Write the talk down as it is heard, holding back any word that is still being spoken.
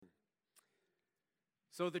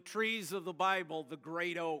So the trees of the Bible, the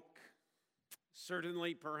great oak,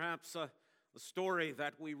 certainly perhaps a story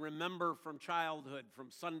that we remember from childhood,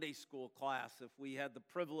 from Sunday school class, if we had the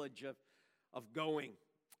privilege of going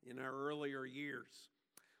in our earlier years.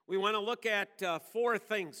 We want to look at four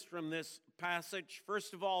things from this passage.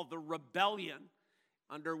 First of all, the rebellion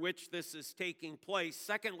under which this is taking place.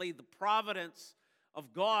 Secondly, the providence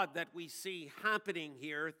of God that we see happening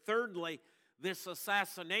here. Thirdly, this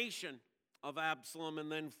assassination of Absalom.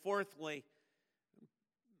 And then fourthly,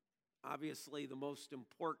 obviously the most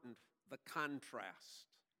important, the contrast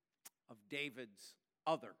of David's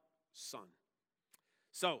other son.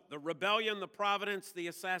 So, the rebellion, the providence, the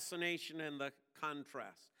assassination, and the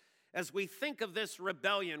contrast. As we think of this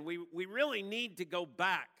rebellion, we really need to go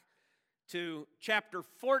back to chapter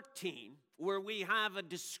 14, where we have a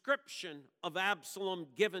description of Absalom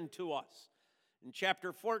given to us. In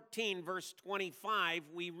chapter 14, verse 25,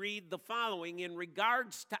 we read the following in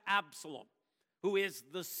regards to Absalom, who is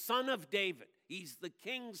the son of David. He's the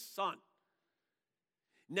king's son.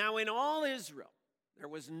 Now in all Israel, there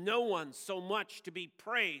was no one so much to be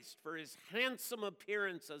praised for his handsome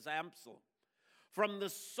appearance as Absalom. From the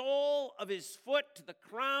sole of his foot to the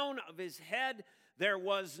crown of his head, there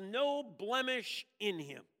was no blemish in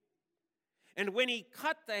him. And when he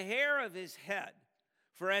cut the hair of his head,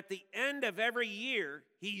 for at the end of every year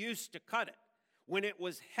he used to cut it, when it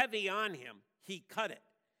was heavy on him, he cut it.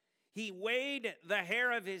 He weighed the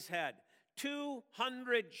hair of his head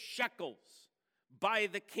 200 shekels by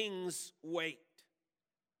the king's weight.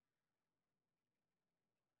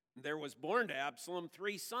 There was born to Absalom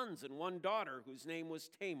 3 sons and 1 daughter, whose name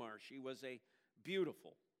was Tamar. She was a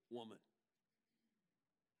beautiful woman.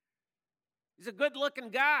 He's a good-looking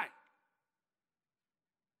guy.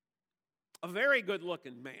 A very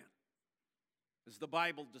good-looking man, as the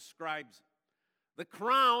Bible describes it. The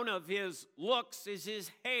crown of his looks is his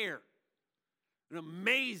hair. An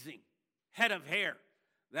amazing head of hair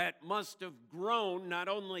that must have grown not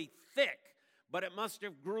only thick, but it must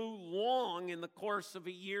have grew long in the course of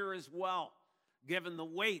a year as well, given the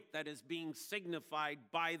weight that is being signified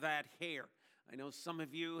by that hair. I know some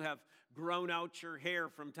of you have grown out your hair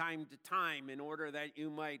from time to time in order that you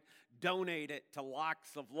might donate it to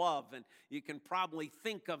Locks of Love. And you can probably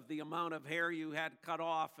think of the amount of hair you had cut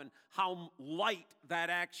off and how light that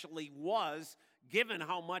actually was, given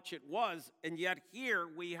how much it was. And yet here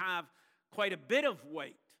we have quite a bit of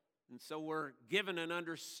weight. And so we're given an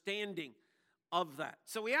understanding of that.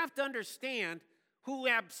 So we have to understand who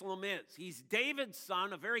Absalom is. He's David's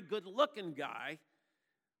son, a very good-looking guy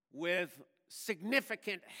with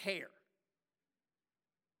significant hair.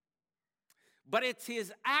 But it's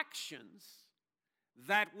his actions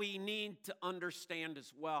that we need to understand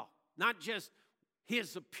as well. Not just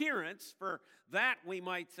his appearance. For that we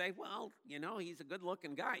might say, well, he's a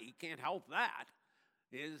good-looking guy. He can't help that.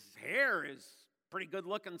 His hair is pretty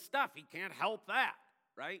good-looking stuff. He can't help that,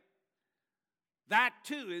 right? That,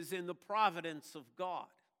 too, is in the providence of God.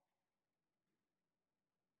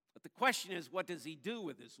 But the question is, what does he do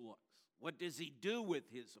with his looks? What does he do with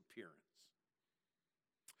his appearance?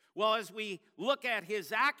 Well, as we look at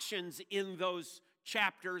his actions in those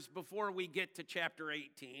chapters before we get to chapter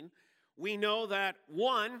 18, we know that,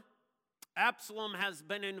 1, Absalom has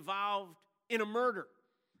been involved in a murder.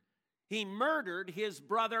 He murdered his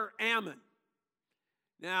brother Ammon.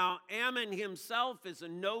 Now, Ammon himself is a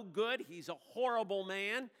no good. He's a horrible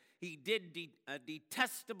man. He did a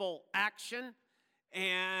detestable action,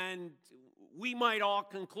 and we might all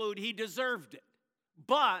conclude he deserved it.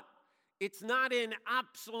 But it's not in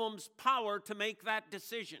Absalom's power to make that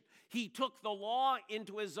decision. He took the law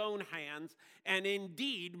into his own hands and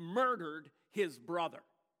indeed murdered his brother,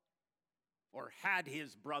 or had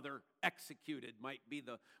his brother executed, might be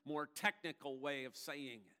the more technical way of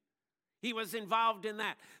saying it. He was involved in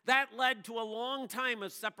that. That led to a long time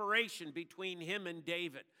of separation between him and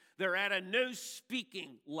David. They're at a no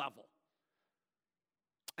speaking level.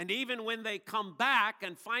 And even when they come back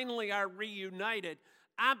and finally are reunited,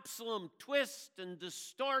 Absalom twists and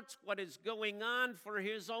distorts what is going on for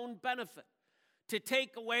his own benefit, to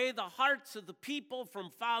take away the hearts of the people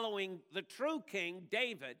from following the true king,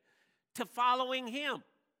 David, to following him.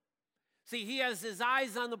 See, he has his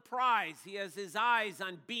eyes on the prize. He has his eyes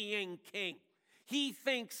on being king. He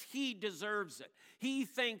thinks he deserves it. He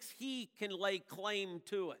thinks he can lay claim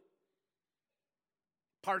to it.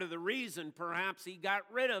 Part of the reason, perhaps, he got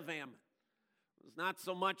rid of Ammon was not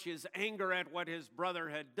so much his anger at what his brother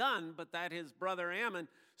had done, but that his brother Ammon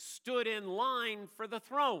stood in line for the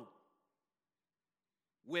throne.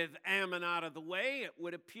 With Ammon out of the way, it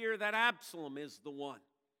would appear that Absalom is the one.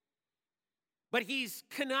 But he's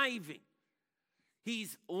conniving.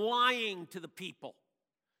 He's lying to the people.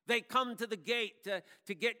 They come to the gate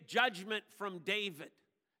to get judgment from David.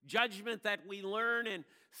 Judgment that we learn in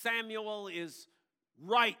Samuel is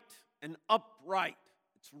right and upright.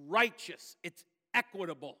 It's righteous. It's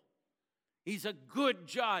equitable. He's a good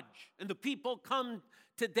judge. And the people come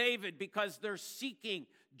to David because they're seeking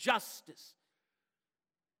justice.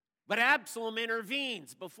 But Absalom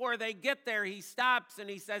intervenes. Before they get there, he stops and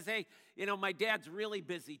he says, hey, my dad's really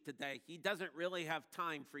busy today. He doesn't really have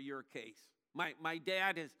time for your case. My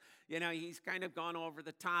dad is, he's kind of gone over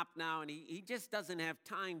the top now, and he just doesn't have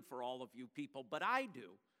time for all of you people, but I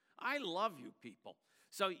do. I love you people.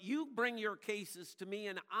 So you bring your cases to me,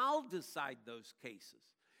 and I'll decide those cases.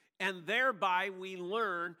 And thereby we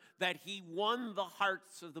learn that he won the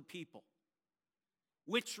hearts of the people,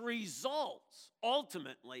 which results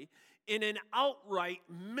ultimately in an outright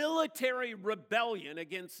military rebellion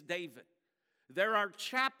against David. There are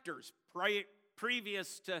chapters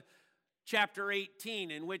previous to chapter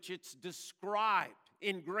 18 in which it's described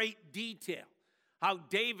in great detail how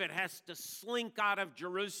David has to slink out of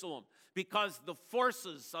Jerusalem because the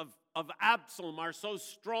forces of Absalom are so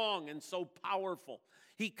strong and so powerful.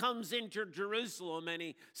 He comes into Jerusalem and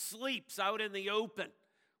he sleeps out in the open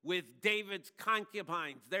with David's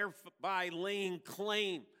concubines, thereby laying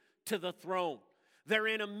claim to the throne. They're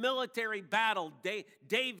in a military battle.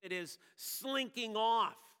 David is slinking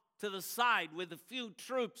off to the side with a few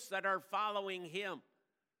troops that are following him.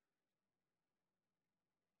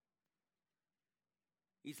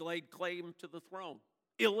 He's laid claim to the throne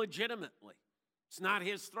illegitimately. It's not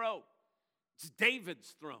his throne. It's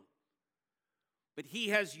David's throne. But he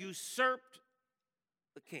has usurped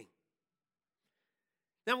the king.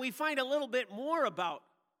 Now we find a little bit more about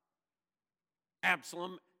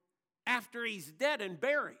Absalom after he's dead and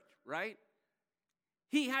buried, right?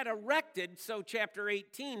 He had erected, so chapter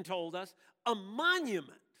 18 told us, a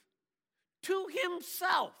monument to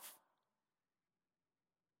himself.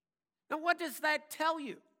 Now, what does that tell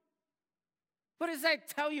you? What does that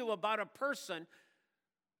tell you about a person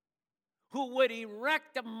who would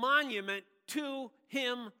erect a monument to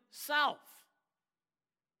himself?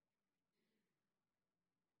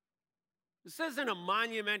 This isn't a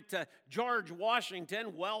monument to George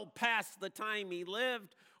Washington, well past the time he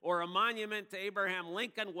lived, or a monument to Abraham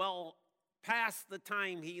Lincoln, well past the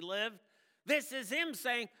time he lived. This is him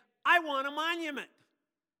saying, I want a monument,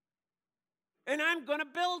 and I'm going to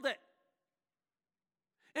build it.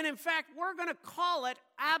 And in fact, we're going to call it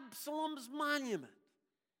Absalom's Monument.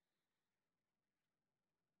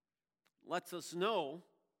 Lets us know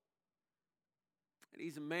that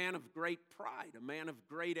he's a man of great pride, a man of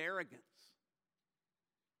great arrogance.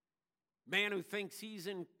 A man who thinks he's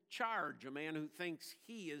in charge, a man who thinks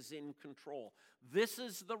he is in control. This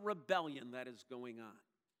is the rebellion that is going on.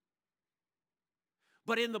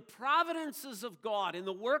 But in the providences of God, in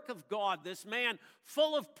the work of God, this man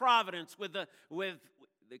full of providence,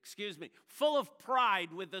 full of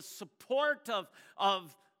pride, with the support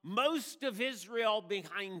of most of Israel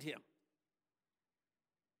behind him,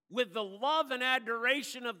 with the love and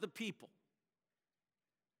adoration of the people,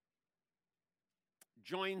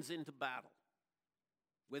 joins into battle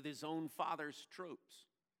with his own father's troops.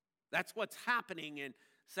 That's what's happening in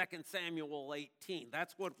 2 Samuel 18.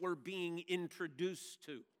 That's what we're being introduced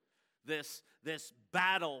to, this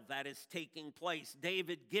battle that is taking place.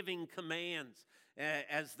 David giving commands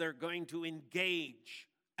as they're going to engage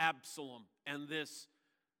Absalom and this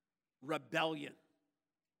rebellion.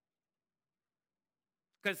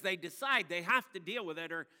 Because they decide they have to deal with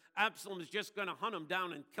it, or Absalom is just going to hunt them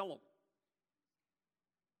down and kill them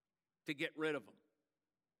to get rid of them.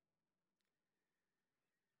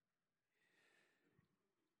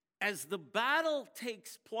 As the battle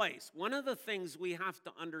takes place, one of the things we have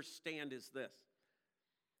to understand is this.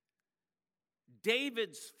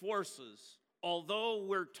 David's forces, although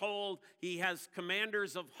we're told he has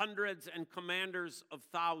commanders of hundreds and commanders of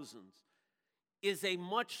thousands, is a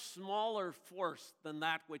much smaller force than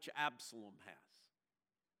that which Absalom has.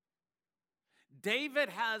 David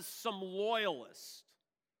has some loyalists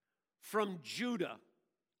from Judah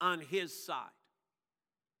on his side.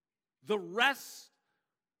 The rest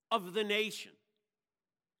of the nation,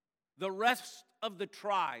 the rest of the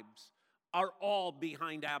tribes are all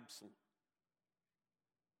behind Absalom.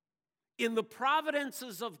 In the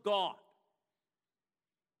providences of God,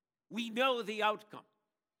 we know the outcome.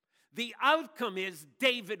 The outcome is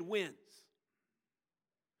David wins.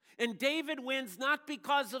 And David wins not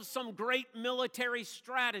because of some great military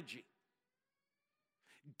strategy.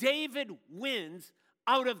 David wins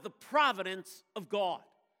out of the providence of God.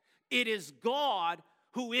 It is God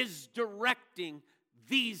who is directing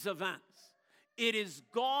these events. it is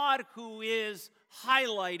God who is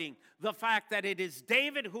highlighting the fact that it is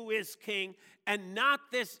David who is king and not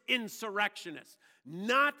this insurrectionist,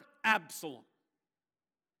 not Absalom.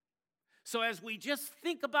 So as we just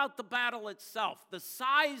think about the battle itself, the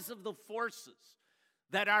size of the forces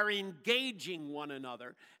that are engaging one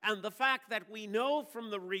another, and the fact that we know from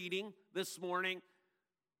the reading this morning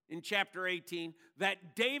in chapter 18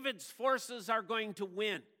 that David's forces are going to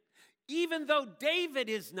win, even though David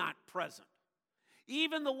is not present.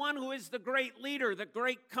 Even the one who is the great leader, the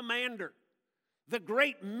great commander, the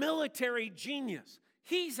great military genius,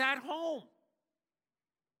 he's at home.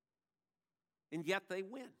 And yet they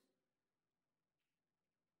win.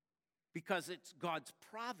 Because it's God's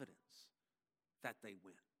providence that they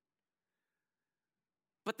win.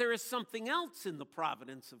 But there is something else in the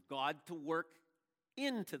providence of God to work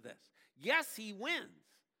into this. Yes, he wins.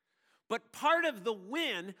 But part of the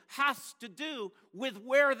win has to do with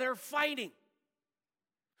where they're fighting.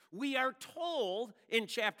 We are told in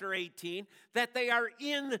chapter 18 that they are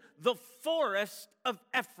in the forest of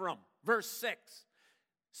Ephraim, verse 6.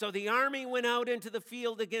 So the army went out into the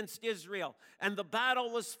field against Israel, and the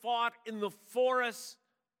battle was fought in the forest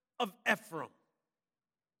of Ephraim.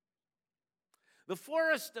 The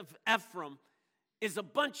forest of Ephraim is a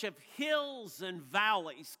bunch of hills and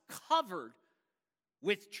valleys covered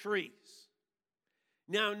with trees.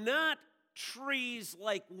 Now, not trees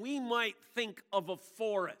like we might think of a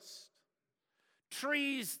forest.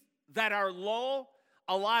 Trees that are low,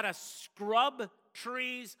 a lot of scrub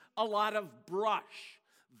trees, a lot of brush.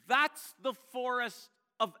 That's the forest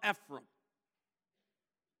of Ephraim.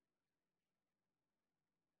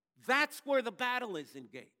 That's where the battle is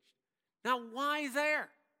engaged. Now, why there?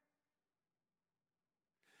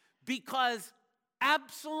 Because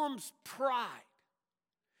Absalom's pride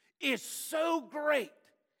is so great,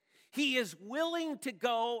 he is willing to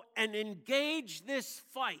go and engage this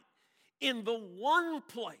fight in the one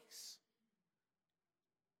place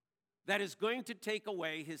that is going to take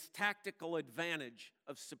away his tactical advantage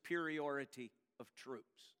of superiority of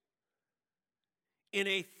troops. In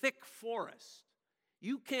a thick forest,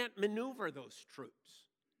 you can't maneuver those troops.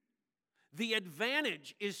 The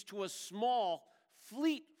advantage is to a small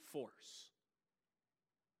fleet force.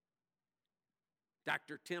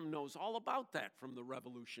 Dr. Tim knows all about that from the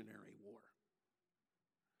Revolutionary War.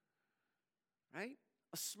 Right?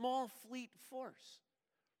 A small fleet force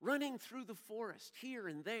running through the forest here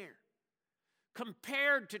and there,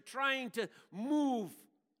 compared to trying to move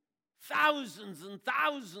thousands and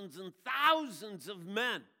thousands and thousands of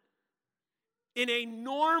men in a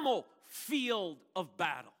normal field of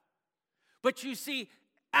battle. But you see,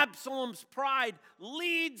 Absalom's pride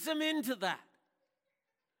leads him into that.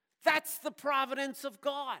 That's the providence of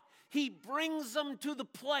God. He brings them to the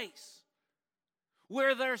place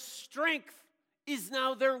where their strength is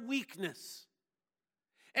now their weakness,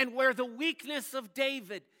 and where the weakness of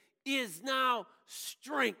David is now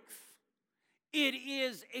strength. It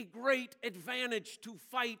is a great advantage to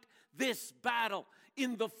fight this battle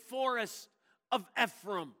in the forest of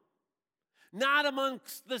Ephraim, not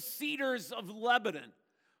amongst the cedars of Lebanon,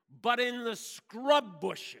 but in the scrub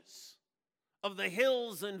bushes of the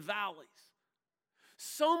hills and valleys.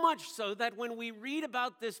 So much so that when we read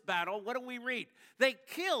about this battle, what do we read? They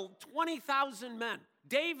killed 20,000 men.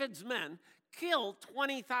 David's men killed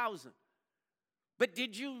 20,000. But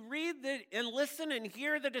did you read and listen and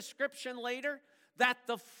hear the description later? That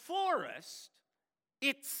the forest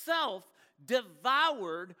itself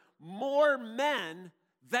devoured more men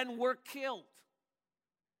than were killed.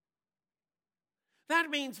 That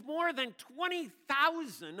means more than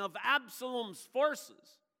 20,000 of Absalom's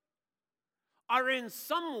forces are in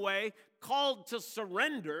some way called to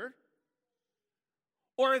surrender,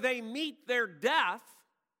 or they meet their death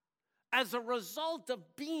as a result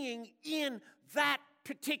of being in that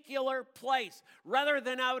particular place, rather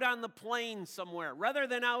than out on the plain somewhere, rather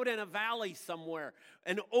than out in a valley somewhere,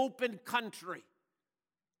 an open country.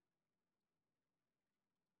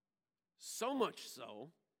 So much so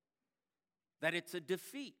that it's a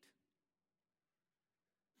defeat.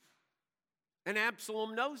 And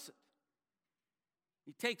Absalom knows it.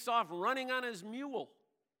 He takes off running on his mule.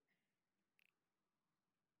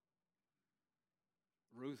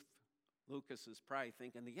 Ruth Lucas is probably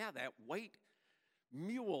thinking, yeah, that white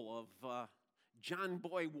mule of John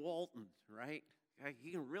Boy Walton, right?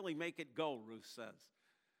 He can really make it go, Ruth says.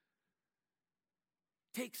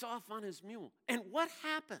 Takes off on his mule. And what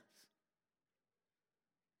happens?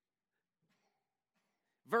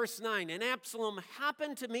 Verse 9, and Absalom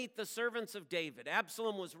happened to meet the servants of David.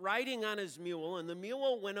 Absalom was riding on his mule, and the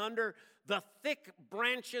mule went under the thick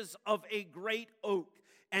branches of a great oak,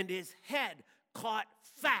 and his head caught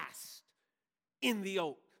fast in the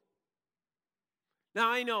oak. Now,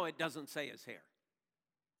 I know it doesn't say his hair.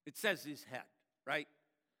 It says his head, right?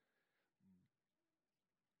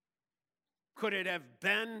 Could it have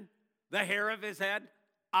been the hair of his head?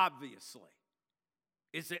 Obviously.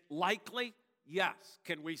 Is it likely? Yes.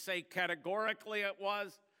 Can we say categorically it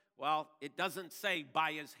was? Well, it doesn't say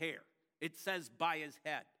by his hair. It says by his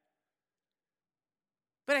head.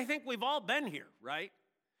 But I think we've all been here, right?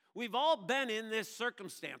 We've all been in this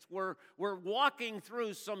circumstance. We're walking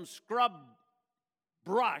through some scrub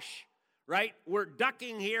brush, right? We're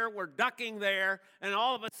ducking here, we're ducking there, and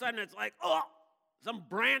all of a sudden it's like, oh, some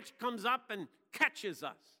branch comes up and catches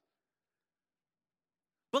us.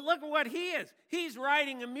 But look at what he is. He's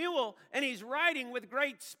riding a mule, and he's riding with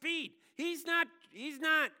great speed. He's not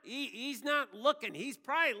looking. He's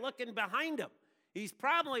probably looking behind him. He's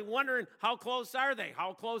probably wondering, how close are they?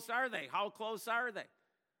 How close are they? How close are they?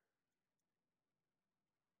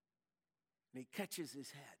 And he catches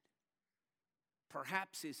his head.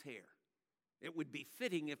 Perhaps his hair. It would be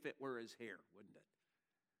fitting if it were his hair, wouldn't it?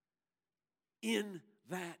 In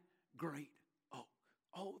that great oak.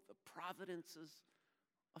 Oh, the providences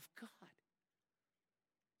of God.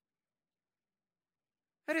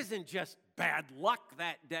 That isn't just bad luck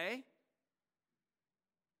that day.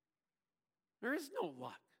 There is no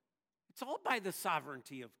luck. It's all by the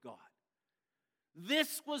sovereignty of God.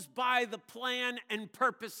 This was by the plan and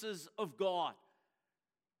purposes of God.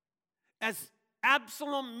 As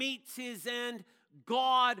Absalom meets his end,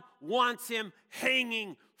 God wants him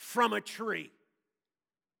hanging from a tree.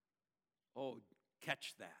 Oh,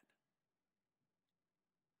 catch that.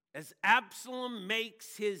 As Absalom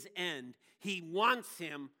makes his end, he wants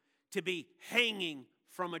him to be hanging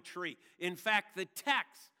from a tree. In fact, the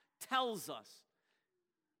text tells us,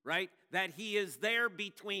 right, that he is there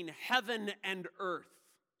between heaven and earth,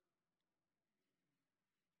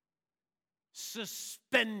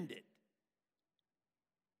 suspended,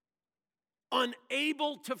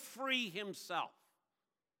 unable to free himself,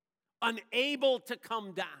 unable to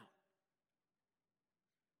come down.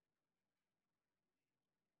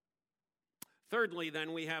 Thirdly,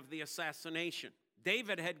 then, we have the assassination.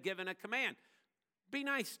 David had given a command. Be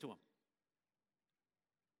nice to him.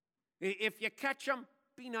 If you catch him,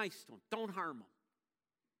 be nice to him. Don't harm him.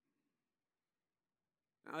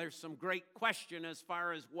 Now, there's some great question as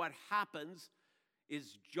far as what happens.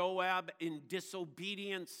 Is Joab in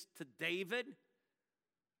disobedience to David?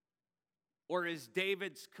 Or is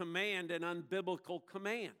David's command an unbiblical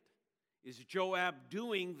command? Is Joab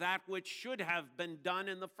doing that which should have been done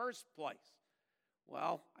in the first place?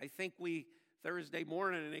 Well, I think we, Thursday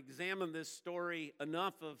morning, examined this story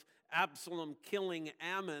enough of Absalom killing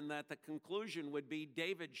Ammon that the conclusion would be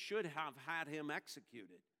David should have had him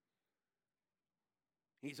executed.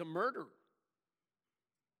 He's a murderer.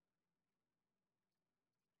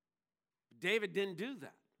 David didn't do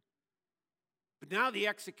that. But now the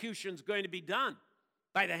execution's going to be done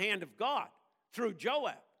by the hand of God through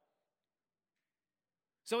Joab.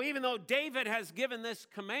 So even though David has given this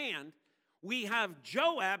command, we have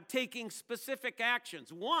Joab taking specific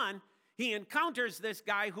actions. One, he encounters this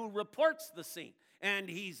guy who reports the scene, and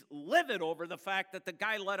he's livid over the fact that the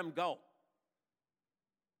guy let him go.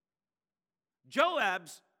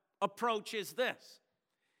 Joab's approach is this.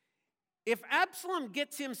 If Absalom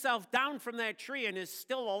gets himself down from that tree and is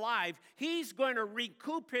still alive, he's going to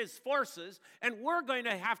recoup his forces, and we're going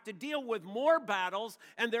to have to deal with more battles,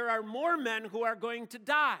 and there are more men who are going to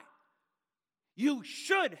die. You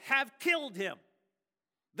should have killed him.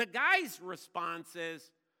 The guy's response is,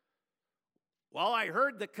 well, I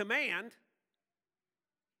heard the command.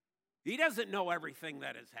 He doesn't know everything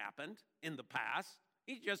that has happened in the past.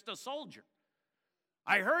 He's just a soldier.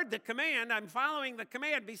 I heard the command. I'm following the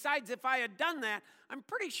command. Besides, if I had done that, I'm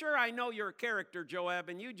pretty sure I know your character, Joab,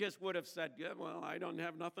 and you just would have said, yeah, well, I don't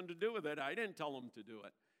have nothing to do with it. I didn't tell him to do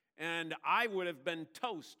it. And I would have been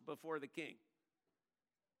toast before the king.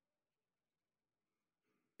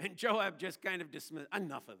 And Joab just kind of dismissed,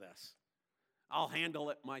 enough of this. I'll handle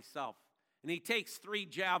it myself. And he takes 3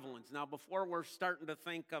 javelins. Now, before we're starting to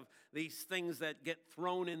think of these things that get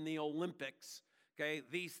thrown in the Olympics, okay,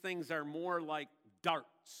 these things are more like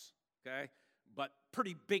darts, okay, but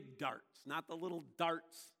pretty big darts, not the little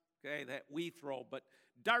darts, okay, that we throw, but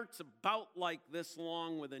darts about like this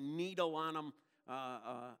long with a needle on them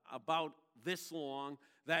about this long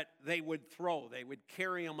that they would throw. They would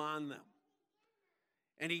carry them on them.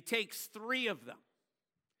 And he takes 3 of them.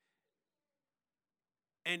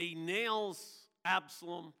 And he nails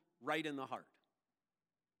Absalom right in the heart.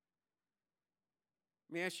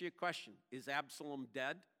 Let me ask you a question. Is Absalom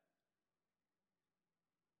dead?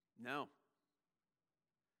 No.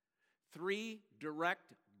 3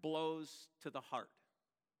 direct blows to the heart.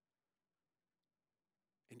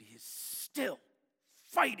 And he is still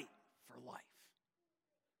fighting for life.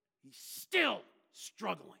 He's still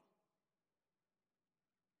struggling.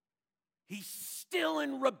 He's still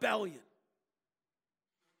in rebellion.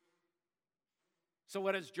 So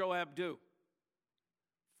what does Joab do?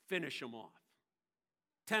 Finish him off.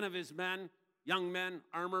 10 of his men, young men,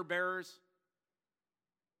 armor bearers.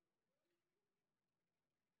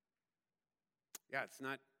 Yeah, it's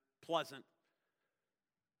not pleasant,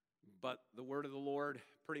 but the word of the Lord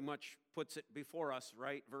pretty much puts it before us,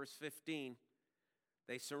 right? Verse 15.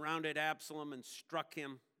 They surrounded Absalom and struck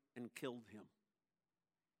him and killed him.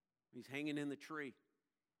 He's hanging in the tree,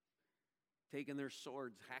 taking their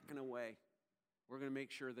swords, hacking away. We're going to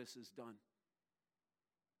make sure this is done.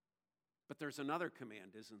 But there's another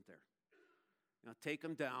command, isn't there? Now take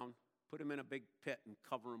him down, put him in a big pit, and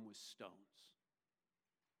cover him with stones.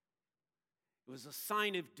 It was a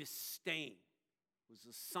sign of disdain. It was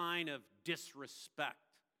a sign of disrespect.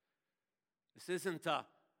 This isn't a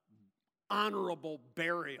honorable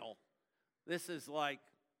burial. This is like,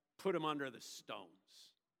 put him under the stones.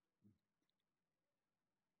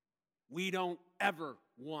 We don't ever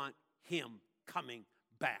want him coming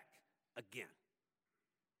back again.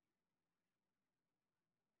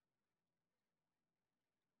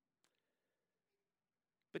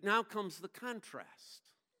 But now comes the contrast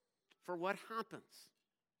for what happens.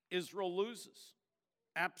 Israel loses.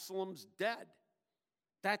 Absalom's dead.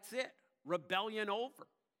 That's it. Rebellion over.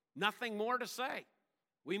 Nothing more to say.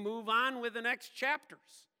 We move on with the next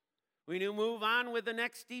chapters. We move on with the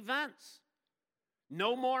next events.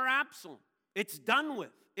 No more Absalom. It's done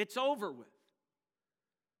with. It's over with.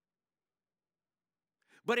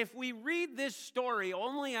 But if we read this story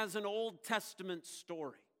only as an Old Testament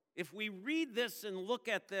story, if we read this and look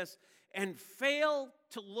at this and fail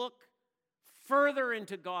to look further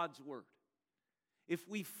into God's Word, if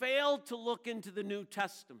we fail to look into the New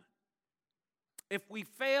Testament, if we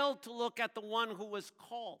fail to look at the one who was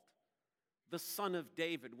called the Son of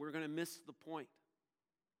David, we're going to miss the point.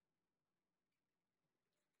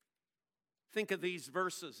 Think of these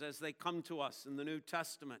verses as they come to us in the New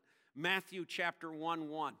Testament. Matthew chapter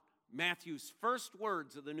 1:1, Matthew's first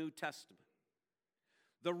words of the New Testament.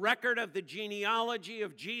 The record of the genealogy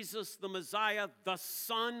of Jesus the Messiah, the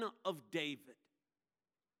Son of David.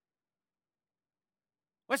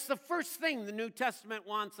 What's the first thing the New Testament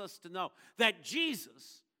wants us to know? That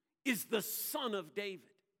Jesus is the Son of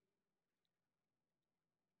David.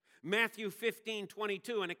 Matthew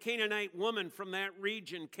 15:22, and a Canaanite woman from that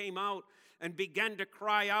region came out and began to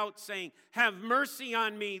cry out, saying, "Have mercy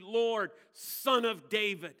on me, Lord, Son of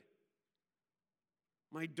David.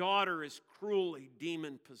 My daughter is cruelly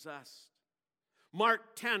demon-possessed."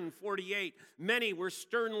 Mark 10:48, many were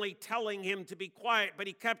sternly telling him to be quiet, but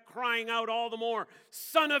he kept crying out all the more,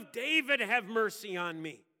 "Son of David, have mercy on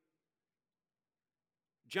me."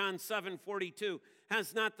 John 7:42,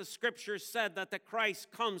 has not the Scripture said that the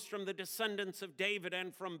Christ comes from the descendants of David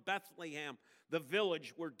and from Bethlehem, the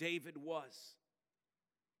village where David was?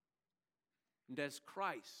 And as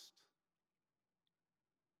Christ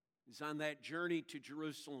is on that journey to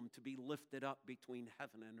Jerusalem to be lifted up between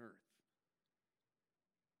heaven and earth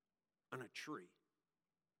on a tree.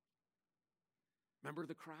 Remember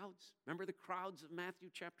the crowds? Remember the crowds of Matthew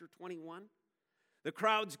chapter 21? The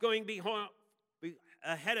crowds going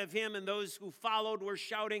ahead of him, and those who followed were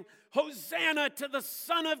shouting, "Hosanna to the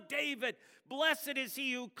Son of David! Blessed is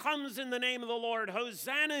he who comes in the name of the Lord!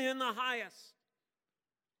 Hosanna in the highest!"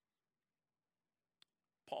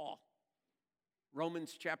 Paul,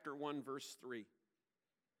 Romans chapter 1, verse 3.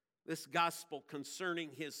 This gospel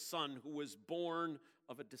concerning his son who was born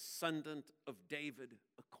of a descendant of David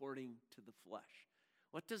according to the flesh.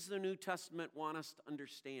 What does the New Testament want us to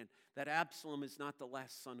understand? That Absalom is not the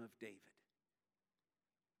last son of David.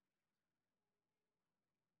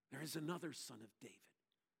 There is another son of David,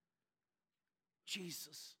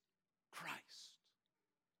 Jesus Christ.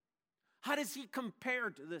 How does he compare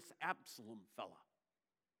to this Absalom fella?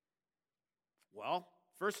 Well,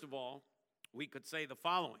 first of all, we could say the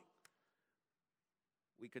following.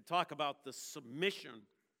 We could talk about the submission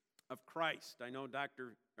of Christ. I know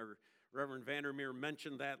Reverend Vandermeer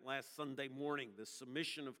mentioned that last Sunday morning, the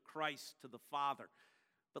submission of Christ to the Father.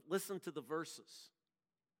 But listen to the verses.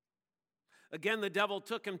 Again, the devil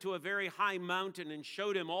took him to a very high mountain and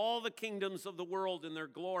showed him all the kingdoms of the world in their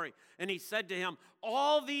glory. And he said to him,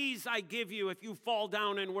 "All these I give you if you fall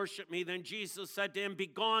down and worship me." Then Jesus said to him,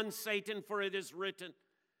 "Begone, Satan, for it is written,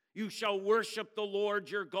 you shall worship the Lord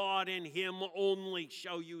your God, and him only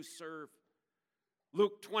shall you serve."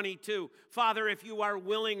 Luke 22, Father, if you are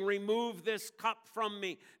willing, remove this cup from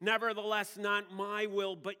me. Nevertheless, not my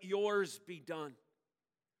will, but yours be done.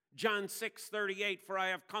 John 6:38, for I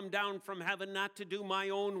have come down from heaven not to do my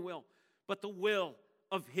own will, but the will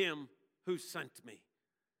of him who sent me.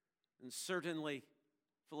 And certainly,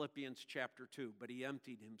 Philippians chapter 2, but he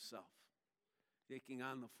emptied himself, taking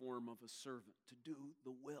on the form of a servant to do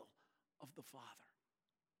the will of the Father.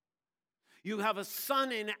 You have a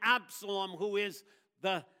son in Absalom who is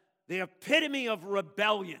the epitome of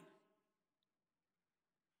rebellion,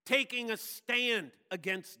 taking a stand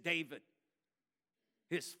against David,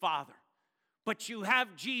 his father. But you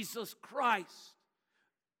have Jesus Christ,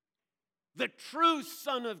 the true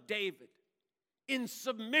Son of David, in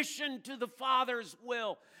submission to the Father's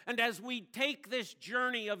will. And as we take this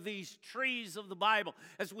journey of these trees of the Bible,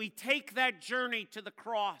 as we take that journey to the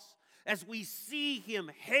cross, as we see him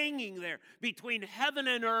hanging there between heaven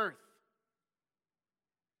and earth,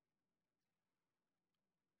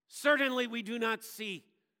 certainly we do not see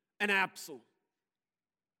an Absalom.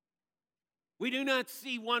 We do not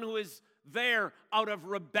see one who is there out of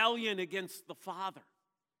rebellion against the Father.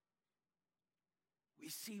 We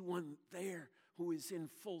see one there who is in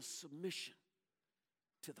full submission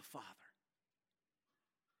to the Father.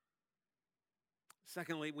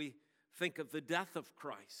 Secondly, we think of the death of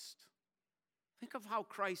Christ. Think of how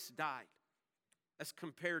Christ died as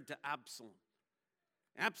compared to Absalom.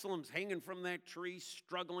 Absalom's hanging from that tree,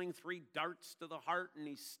 struggling, 3 darts to the heart, and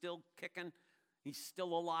he's still kicking. He's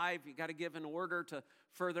still alive. You got to give an order to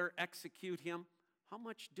further execute him. How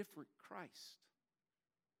much different Christ?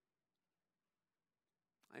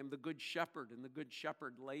 I am the good shepherd, and the good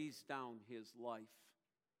shepherd lays down his life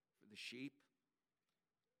for the sheep.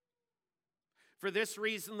 For this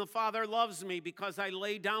reason the Father loves me, because I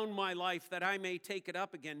lay down my life that I may take it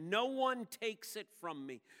up again. No one takes it from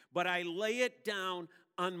me, but I lay it down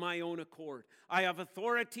on my own accord. I have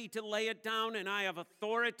authority to lay it down, and I have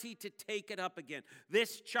authority to take it up again.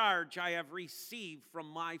 This charge I have received from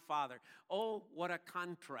my Father. Oh, what a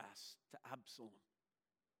contrast to Absalom.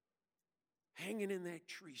 Hanging in that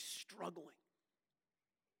tree, struggling,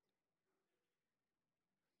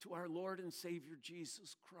 to our Lord and Savior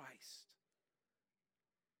Jesus Christ.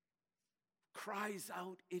 Cries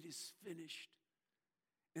out, it is finished.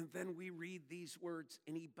 And then we read these words,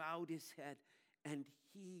 and he bowed his head, and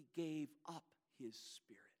he gave up his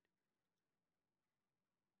spirit.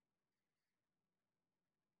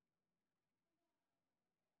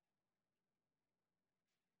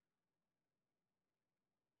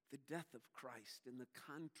 The death of Christ in the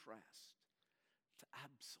contrast to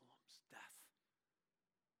Absalom's death.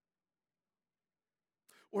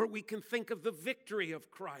 Or we can think of the victory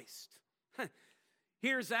of Christ.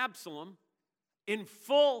 Here's Absalom in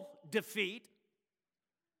full defeat,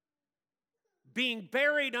 being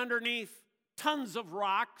buried underneath tons of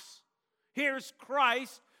rocks. Here's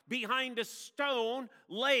Christ behind a stone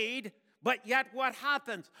laid, but yet what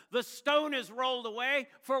happens? The stone is rolled away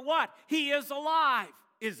for what? He is alive.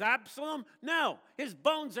 Is Absalom? No. His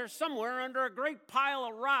bones are somewhere under a great pile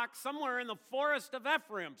of rocks, somewhere in the forest of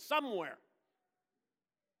Ephraim, somewhere.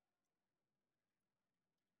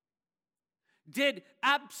 Did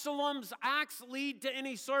Absalom's axe lead to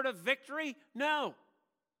any sort of victory? No.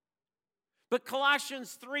 But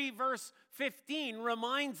Colossians 3 verse 15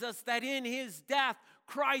 reminds us that in his death,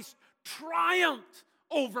 Christ triumphed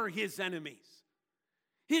over his enemies.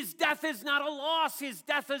 His death is not a loss. His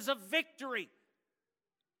death is a victory.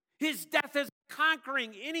 His death is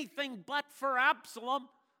conquering anything but for Absalom.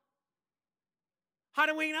 How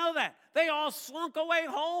do we know that? They all slunk away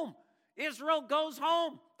home. Israel goes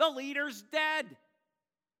home. The leader's dead.